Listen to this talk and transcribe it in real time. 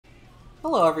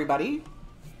Hello, everybody.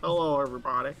 Hello,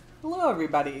 everybody. Hello,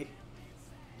 everybody.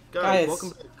 Guys,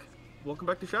 welcome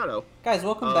back to Shadow. Guys,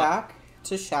 welcome back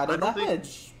to Shadow the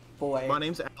Hedge Boy. My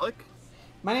name's Alec.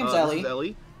 My name's Ellie. This is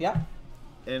Ellie. Yep.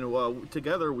 And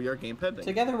together we are Game Pending.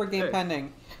 Together we're Game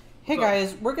Pending. Hey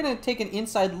guys, we're gonna take an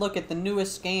inside look at the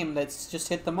newest game that's just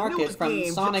hit the market from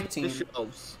Sonic Team.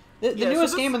 The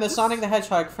newest game in the Sonic the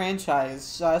Hedgehog franchise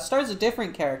stars a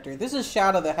different character. This is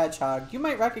Shadow the Hedgehog. You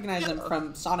might recognize him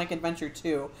from Sonic Adventure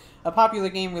 2, a popular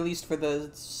game released for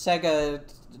the Sega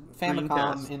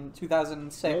Famicom in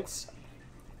 2006.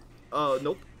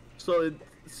 Nope. So,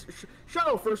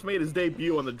 Shadow first made his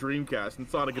debut on the Dreamcast in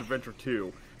Sonic Adventure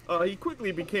 2. He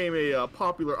quickly became a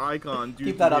popular icon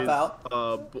due to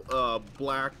his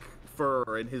black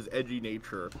fur and his edgy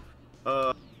nature.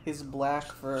 His black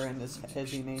fur and his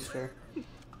edgy nature.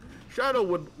 Shadow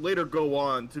would later go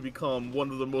on to become one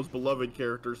of the most beloved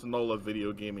characters in all of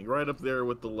video gaming, right up there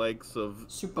with the likes of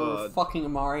Super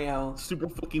fucking Mario,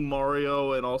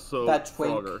 and also that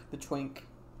twink, Frogger. the twink,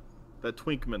 that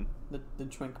Twinkman, the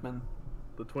Twinkman,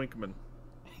 the Twinkman.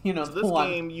 You know, so this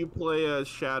game you play as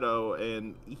Shadow,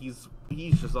 and he's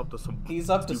just up to some. He's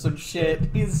up to some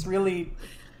shit. He's really.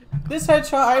 This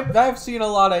hedgehog, I've seen a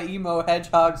lot of emo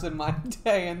hedgehogs in my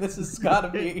day, and this has gotta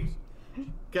be.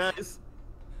 Guys,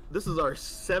 this is our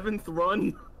 7th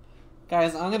run.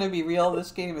 Guys, I'm gonna be real, this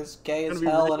game is gay as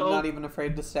hell, and I'm not even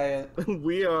afraid to say it.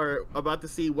 We are about to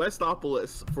see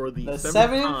Westopolis for the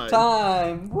 7th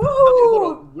time! Woo! Okay,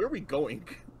 hold on. Where are we going?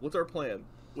 What's our plan?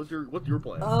 What's your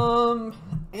plan?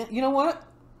 You know what?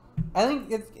 I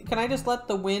think can I just let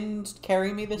the wind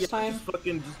carry me this time?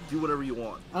 Just do whatever you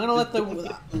want. I'm gonna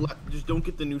just don't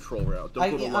get the neutral route.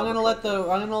 I'm gonna let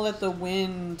the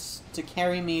wind to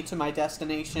carry me to my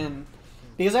destination.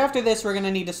 Because after this, we're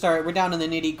gonna need to start. We're down in the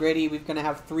nitty gritty. We're gonna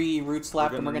have 3 routes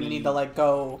left, and we're gonna need to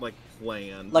go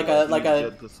plan,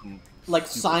 like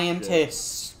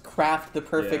scientists craft the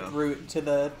perfect route to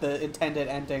the intended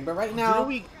ending. But right now,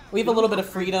 we have a little bit of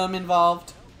freedom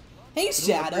involved. Hey,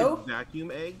 Shadow.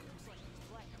 Vacuum egg.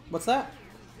 What's that?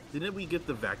 Didn't we get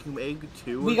the vacuum egg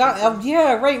too? We got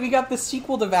yeah, right. We got the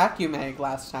sequel to Vacuum Egg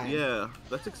last time. Yeah,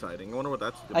 that's exciting. I wonder what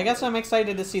that's. I guess I'm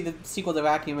excited to see the sequel to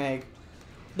Vacuum Egg.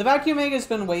 The Vacuum Egg has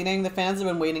been waiting. The fans have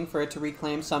been waiting for it to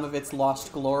reclaim some of its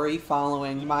lost glory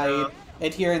following my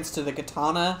adherence to the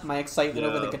katana, my excitement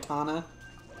over the katana.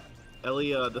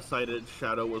 Ellie decided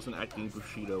Shadow wasn't acting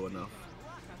Bushido enough.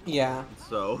 Yeah.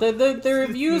 So the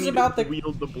reviews about the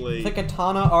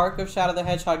katana arc of Shadow the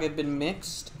Hedgehog have been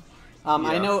mixed.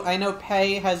 I know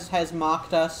Pei has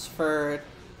mocked us for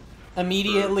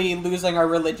immediately losing our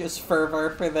religious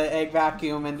fervor for the egg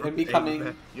vacuum and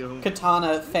becoming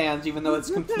katana fans, even though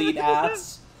it's complete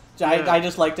ass. I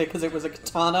just liked it because it was a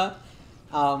katana.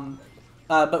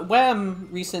 But Wem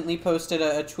recently posted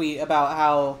a tweet about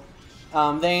how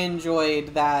they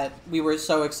enjoyed that we were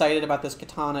so excited about this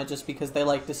katana just because they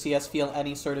like to see us feel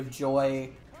any sort of joy.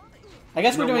 I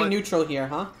guess we're doing neutral here,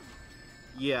 huh?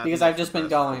 Yeah. Because I've just been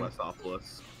going.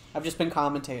 I've just been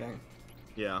commentating.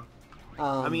 Yeah.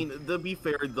 I mean, to be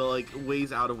fair, the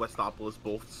ways out of Westopolis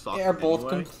both suck. They're both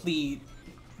complete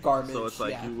garbage. So it's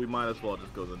like we might as well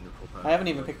just go the neutral path. I haven't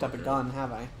even picked up a gun,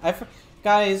 have I?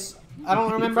 Guys, I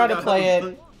don't remember how to play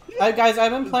it. Guys,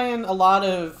 I've been playing a lot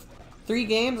of 3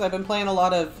 games. I've been playing a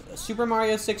lot of Super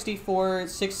Mario 64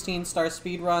 16-star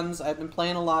speedruns. I've been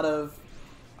playing a lot of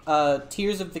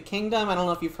Tears of the Kingdom. I don't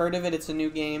know if you've heard of it. It's a new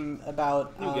game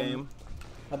about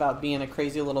about being a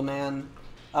crazy little man.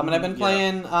 And I've been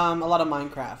playing a lot of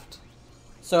Minecraft.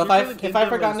 So if I've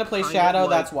forgotten to play Shadow,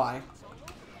 that's why.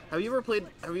 Have you ever played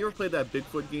that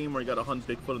Bigfoot game where you gotta hunt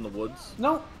Bigfoot in the woods?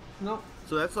 No.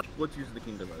 So that's like what Tears of the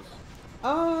Kingdom is.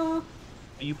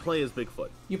 You play as Bigfoot.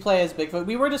 You play as Bigfoot.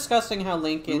 We were discussing how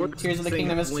Link in Tears of the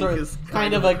Kingdom is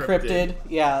kind of a cryptid.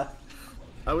 Yeah.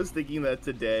 I was thinking that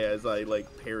today as I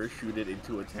parachuted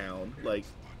into a town. Like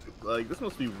this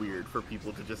must be weird for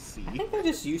people to just see. I think they're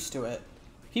just used to it.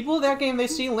 People in that game, they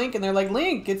see Link and they're like,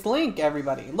 Link, it's Link,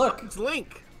 everybody. Look. It's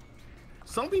Link.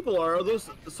 Some people are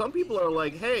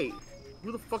like, hey,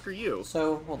 who the fuck are you?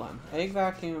 So, hold on. Egg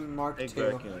Vacuum Mark II. Egg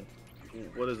Vacuum.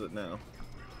 What is it now?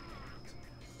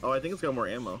 Oh, I think it's got more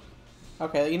ammo.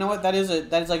 Okay, you know what? That is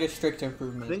like a strict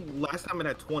improvement. I think last time it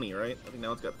had 20, right? I think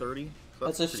now it's got 30. So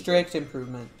that's a strict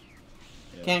improvement.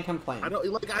 Yeah. Can't complain. I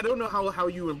don't know how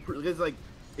you improve. It's like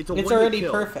it's already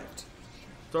perfect.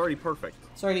 It's already perfect.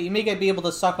 Sorry, you may be able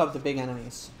to suck up the big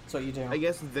enemies. That's what you do. I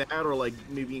guess that, or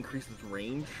maybe increase its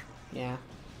range. Yeah.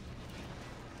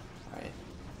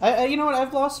 Alright. You know what?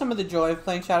 I've lost some of the joy of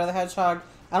playing Shadow the Hedgehog.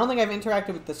 I don't think I've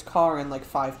interacted with this car in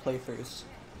 5 playthroughs.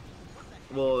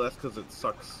 Well, that's because it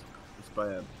sucks. It's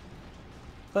bad.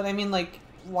 But I mean, like,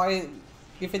 why?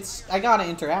 If it's, I gotta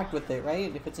interact with it,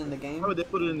 right? If it's in the game. Why would they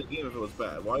put it in the game if it was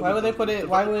bad? Why would they put it?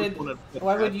 Why would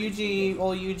Yuji,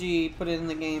 old Yuji, put it in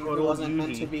the game if it wasn't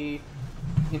meant to be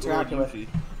interacted with?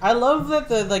 I love that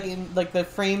the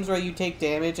frames where you take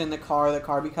damage in the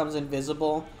car becomes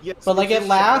invisible. Yes, but like it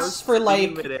lasts for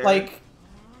like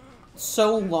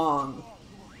so long.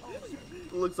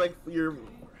 It looks like you're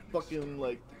fucking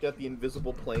like got the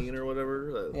invisible plane or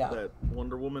whatever that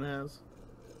Wonder Woman has.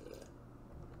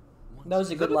 That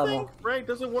was a good level. Right?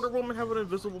 Doesn't Wonder Woman have an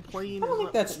invisible plane? I don't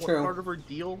think that's true. Part of her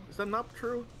deal? Is that not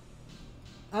true?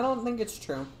 I don't think it's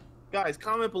true. Guys,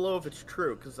 comment below if it's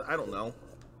true, because I don't know.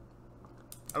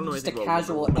 I don't know anything about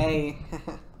casual A.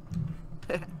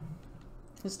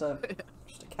 just a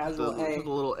casual A. Just a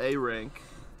little A rank.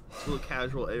 Just a little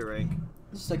casual A rank.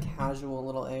 Just a casual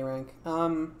little A rank.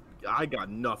 I got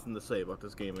nothing to say about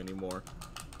this game anymore.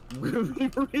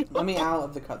 Let me out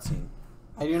of the cutscene.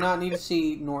 I do not need to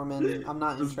see Norman. I'm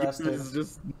not interested.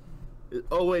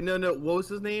 Oh wait, no. What was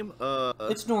his name?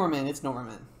 It's Norman. It's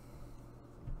Norman.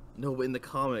 No, but in the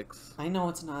comics. I know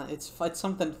it's not. It's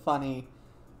something funny.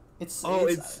 It's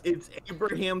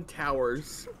Abraham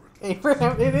Towers.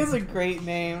 Abraham. It is a great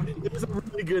name. It's a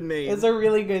really good name. It's a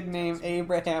really good name,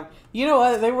 Abraham. You know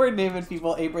what? They were naming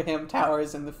people Abraham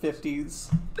Towers in the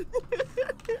 50s.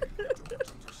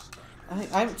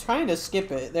 I'm trying to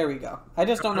skip it. There we go. I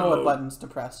just don't know what buttons to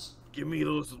press. Give me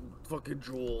those fucking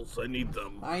jewels. I need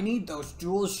them. I need those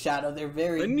jewels, Shadow. They're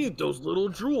very... I need those little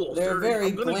jewels. They're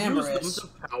very glamorous. I'm gonna use them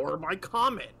to power my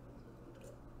comet.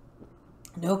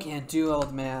 No can't do,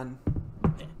 old man.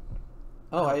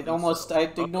 Oh, I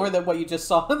ignored what you just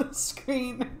saw on the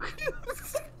screen.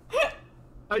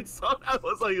 I saw that. I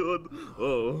was like,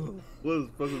 oh, what the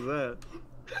fuck was that?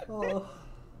 Oh.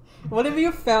 What if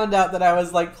you found out that I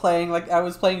was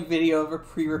playing video of a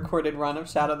pre-recorded run of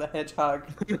Shadow the Hedgehog?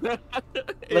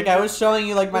 I was showing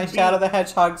you my Shadow the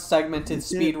Hedgehog segmented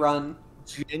speed run.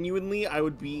 Genuinely, I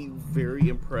would be very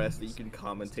impressed that you can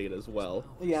commentate as well.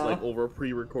 Yeah. Over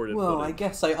pre-recorded Well, footage. I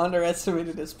guess I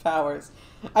underestimated his powers.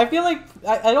 I feel like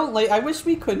I wish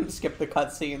we couldn't skip the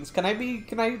cutscenes.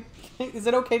 Is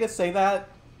it okay to say that?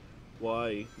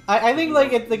 Why? I think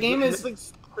the game is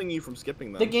stopping you from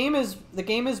skipping them. The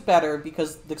game is better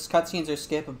because the cutscenes are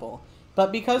skippable.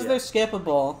 But because they're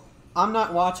skippable, I'm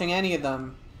not watching any of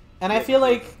them. And I feel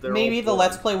like maybe the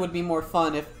Let's Play would be more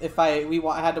fun if we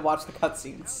had to watch the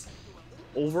cutscenes.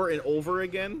 Over and over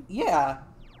again? Yeah.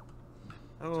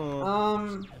 I don't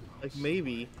know.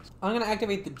 Maybe. I'm gonna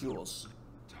activate the jewels.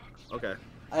 Okay.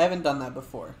 I haven't done that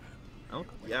before. I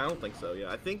don't think so.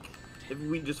 Yeah, I think if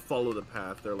we just follow the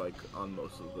path, they're on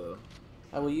most of the.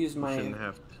 I will use my. We shouldn't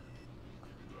have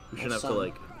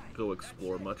to go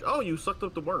explore much. Oh, you sucked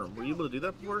up the worm. Were you able to do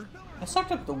that before? I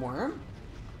sucked up the worm?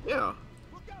 Yeah.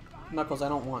 Knuckles, I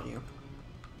don't want you.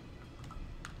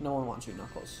 No one wants you,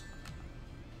 Knuckles.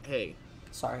 Hey.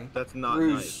 Sorry. That's not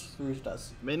nice. Rouge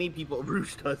does.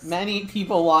 Rouge does. Many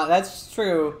people want... That's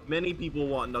true. Many people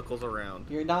want Knuckles around.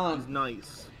 You're done. He's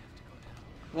nice.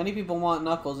 Many people want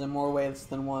Knuckles in more ways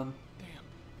than one. Damn,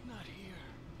 not here.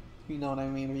 You know what I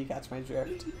mean, if you catch my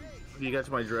drift. If you catch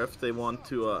my drift, they want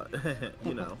to,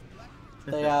 you know.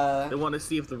 They want to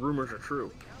see if the rumors are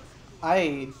true.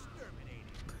 I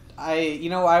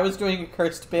was doing a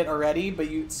cursed bit already, but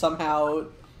you somehow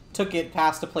took it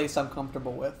past a place I'm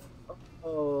comfortable with.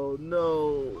 Oh,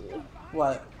 no.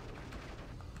 What?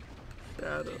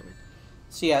 Shadow.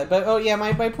 So yeah,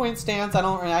 but my point stands. I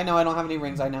know I don't have any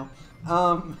rings. I know.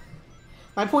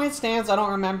 My point stands. I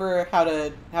don't remember how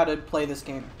to play this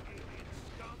game.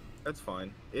 That's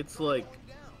fine. It's like.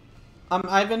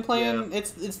 I've been playing. Yeah.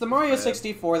 It's the Mario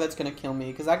 64 that's gonna kill me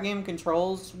because that game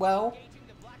controls well.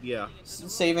 Yeah.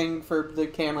 Saving for the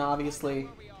camera, obviously.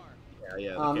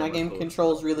 Yeah. That game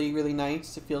controls really, really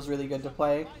nice. It feels really good to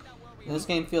play. And this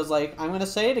game feels like, I'm gonna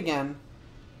say it again,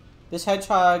 this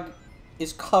hedgehog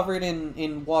is covered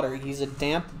in water. He's a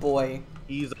damp boy.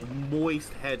 He's a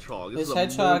moist hedgehog. This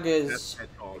hedgehog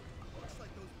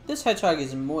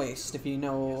is moist, if you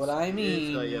know what I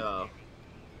mean.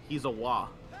 He's a wah.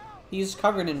 He's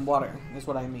covered in water, is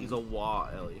what I mean. He's a wah,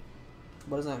 Ellie.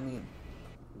 What does that mean?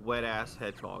 Wet ass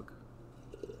hedgehog.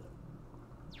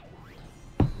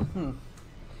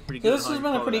 Pretty good. This has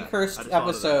been a pretty cursed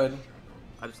episode.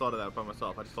 I just thought of that by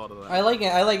myself. I just thought of that. I like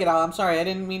it. I'm sorry. I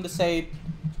didn't mean to say.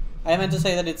 I meant to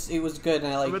say that it was good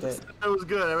and I liked it. It was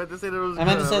good. I meant to say that it was good. I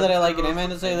meant to say that I like it. I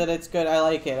meant to say that it's good. I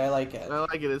like it. I like it. I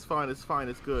like it. It's fine. It's fine.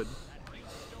 It's good.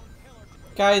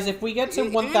 Guys, if we get to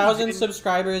 1,000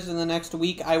 subscribers in the next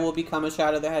week, I will become a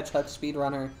Shadow the Hedgehog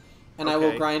speedrunner, and I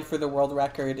will grind for the world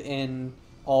record in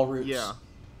all routes. Yeah.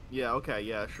 Yeah. Okay.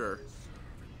 Yeah. Sure.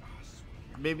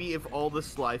 Maybe if all the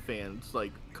Sly fans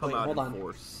like come out in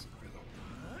force.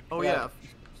 Oh yeah,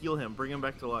 heal him, bring him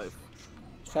back to life.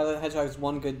 Shadow the Hedgehog's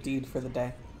one good deed for the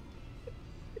day.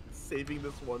 Saving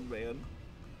this one man.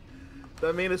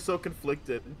 That man is so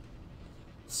conflicted.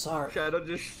 Sorry. Shadow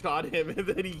just shot him and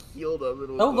then he healed him.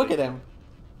 And oh, look at him.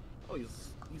 Oh,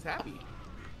 he's happy.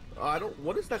 I don't.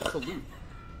 What is that salute?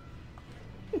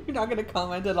 You're not gonna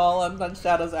comment at all on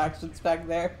Shadow's actions back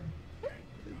there.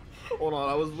 Hold on,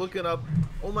 I was looking up.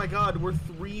 Oh my God, we're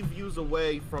 3 views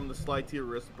away from the Sly tier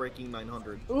list breaking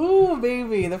 900. Ooh,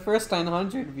 baby, the first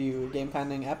 900 view game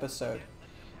pending episode.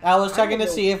 I was checking to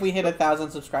see if we hit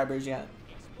 1,000 subscribers yet.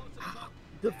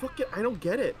 The fucking I don't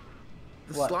get it.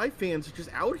 The Sly fans are just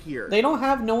out here. They don't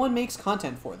have. No one makes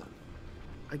content for them.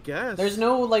 I guess. There's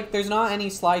no there's not any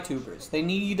Sly tubers. They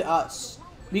need us.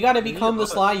 We gotta become the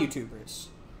Sly YouTubers.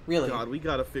 Really. God, we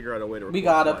gotta figure out a way to. We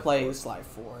gotta play Sly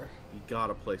 4. We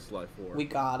gotta play Sly 4. We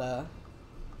gotta.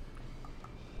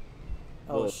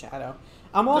 Oh, Shadow.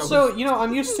 I'm also,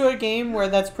 I'm used to a game where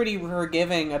that's pretty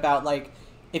forgiving about, like,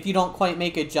 if you don't quite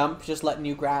make a jump, just letting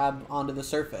you grab onto the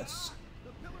surface.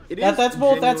 That's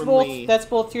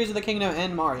both Tears of the Kingdom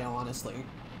and Mario, honestly.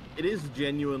 It is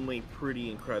genuinely pretty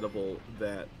incredible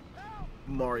that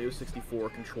Mario 64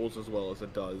 controls as well as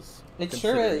it does. It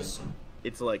sure is.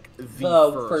 It's like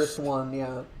the first one,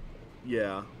 yeah.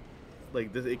 Yeah.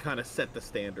 Like, it kind of set the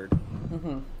standard.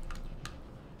 Mm-hmm.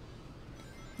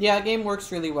 Yeah, the game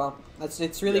works really well.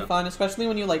 It's really fun, especially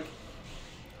when you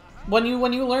when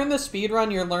you learn the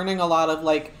speedrun, you're learning a lot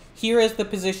of here is the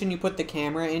position you put the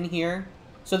camera in here.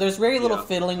 So there's very little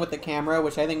fiddling with the camera,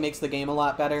 which I think makes the game a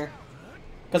lot better.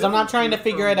 Because I'm not trying to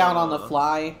figure it out on the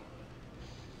fly.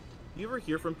 You ever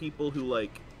hear from people who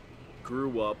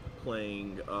grew up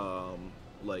playing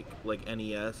like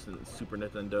NES and Super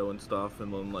Nintendo and stuff,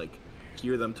 and then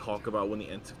hear them talk about when the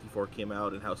N64 came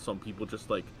out and how some people just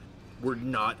were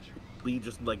not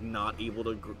able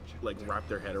to wrap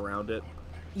their head around it.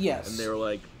 Yes. And they were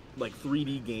like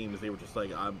 3D games. They were just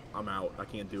I'm out. I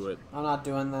can't do it. I'm not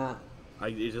doing that.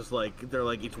 It's just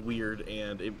they're it's weird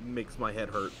and it makes my head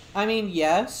hurt. I mean,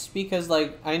 yes, because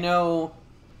I know,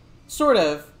 sort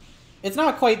of. It's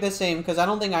not quite the same because I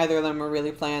don't think either of them were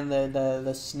really playing the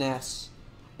SNES.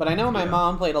 But I know my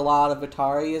mom played a lot of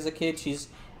Atari as a kid. She's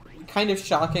kind of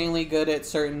shockingly good at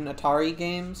certain Atari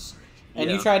games. And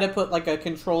you try to put a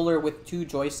controller with 2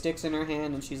 joysticks in her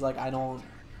hand, and she's like, I don't.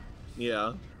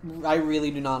 Yeah. I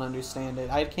really do not understand it.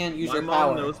 I can't use your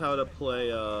power. My mom knows how to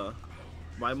play.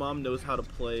 My mom knows how to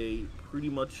play pretty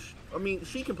much. I mean,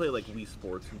 she can play Wii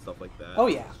Sports and stuff like that. Oh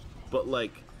yeah. But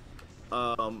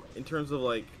in terms of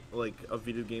a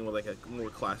video game with a more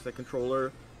classic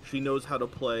controller, she knows how to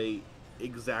play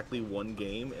exactly one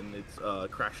game, and it's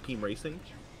Crash Team Racing.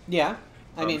 Yeah.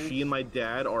 I mean, she and my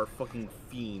dad are fucking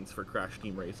fiends for Crash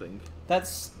Team Racing.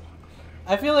 That's.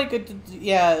 I feel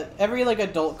every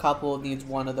adult couple needs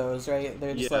one of those, right?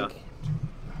 They're just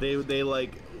They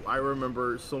I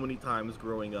remember so many times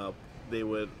growing up, they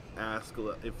would ask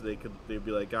if they could. They'd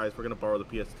be like, guys, we're gonna borrow the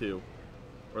PS2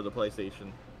 or the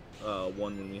PlayStation 1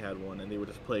 when we had one, and they would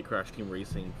just play Crash Team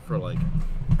Racing for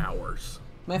hours.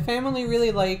 My family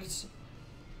really liked.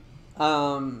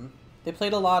 They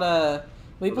played a lot of.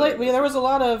 There was a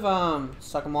lot of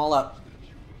suck 'em all up.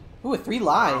 Ooh, 3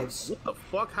 lives. What the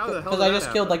fuck? How the hell? Because I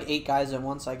just killed 8 guys at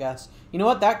once, I guess. You know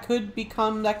what? That could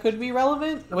be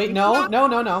relevant. Wait, no.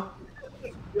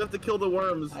 You have to kill the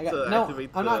worms to activate.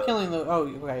 I'm not killing the. Oh,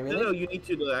 okay, really? No, you need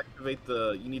to activate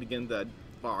the. You need to get in that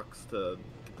box to.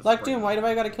 Black Doom, why do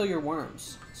I gotta kill your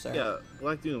worms, sir? Yeah,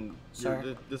 Black Doom.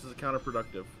 Sir. This is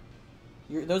counterproductive.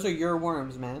 Those are your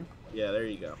worms, man. Yeah, there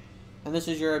you go. And this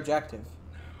is your objective.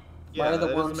 Yeah, why are the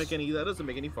worms... that doesn't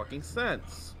make any fucking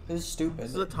sense. This is stupid.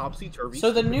 This is a topsy-turvy.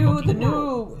 So the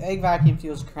new egg vacuum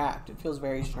feels cracked. It feels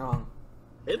very strong.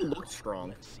 It looks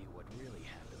strong.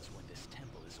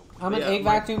 I'm an egg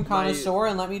vacuum connoisseur,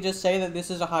 and let me just say that this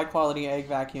is a high-quality egg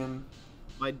vacuum.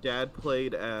 My dad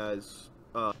played as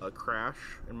a Crash,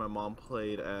 and my mom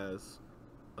played as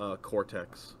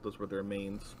Cortex. Those were their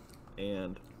mains,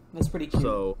 and that's pretty cute.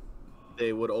 So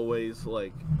they would always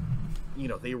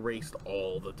they raced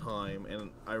all the time. And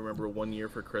I remember one year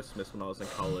for Christmas when I was in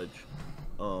college,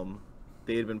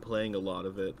 they had been playing a lot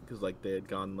of it because they had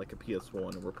gotten a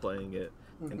PS1 and were playing it,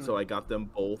 and so I got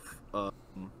them both. What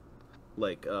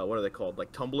are they called?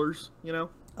 Tumblers,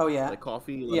 Oh yeah.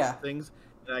 Coffee things.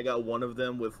 And I got one of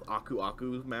them with Aku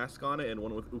Aku's mask on it, and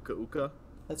one with Uka Uka.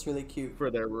 That's really cute. For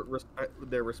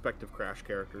their respective Crash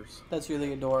characters. That's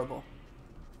really adorable.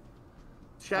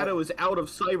 Shadow is out of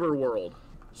Cyber World.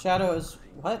 Shadow is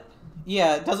what?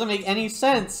 Yeah, it doesn't make any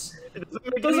sense. It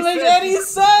doesn't make any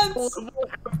sense.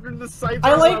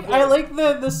 I like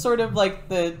the sort of like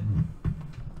the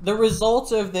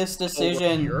result of this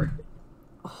decision.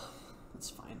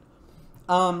 It's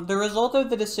fine. The result of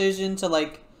the decision to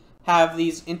like have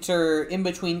these in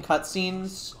between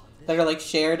cutscenes that are like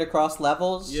shared across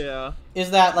levels. Yeah.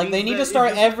 Is that like they need to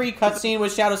start every cutscene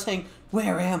with Shadow saying,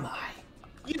 "Where am I?"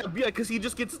 Yeah, because he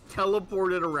just gets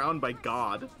teleported around by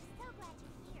God.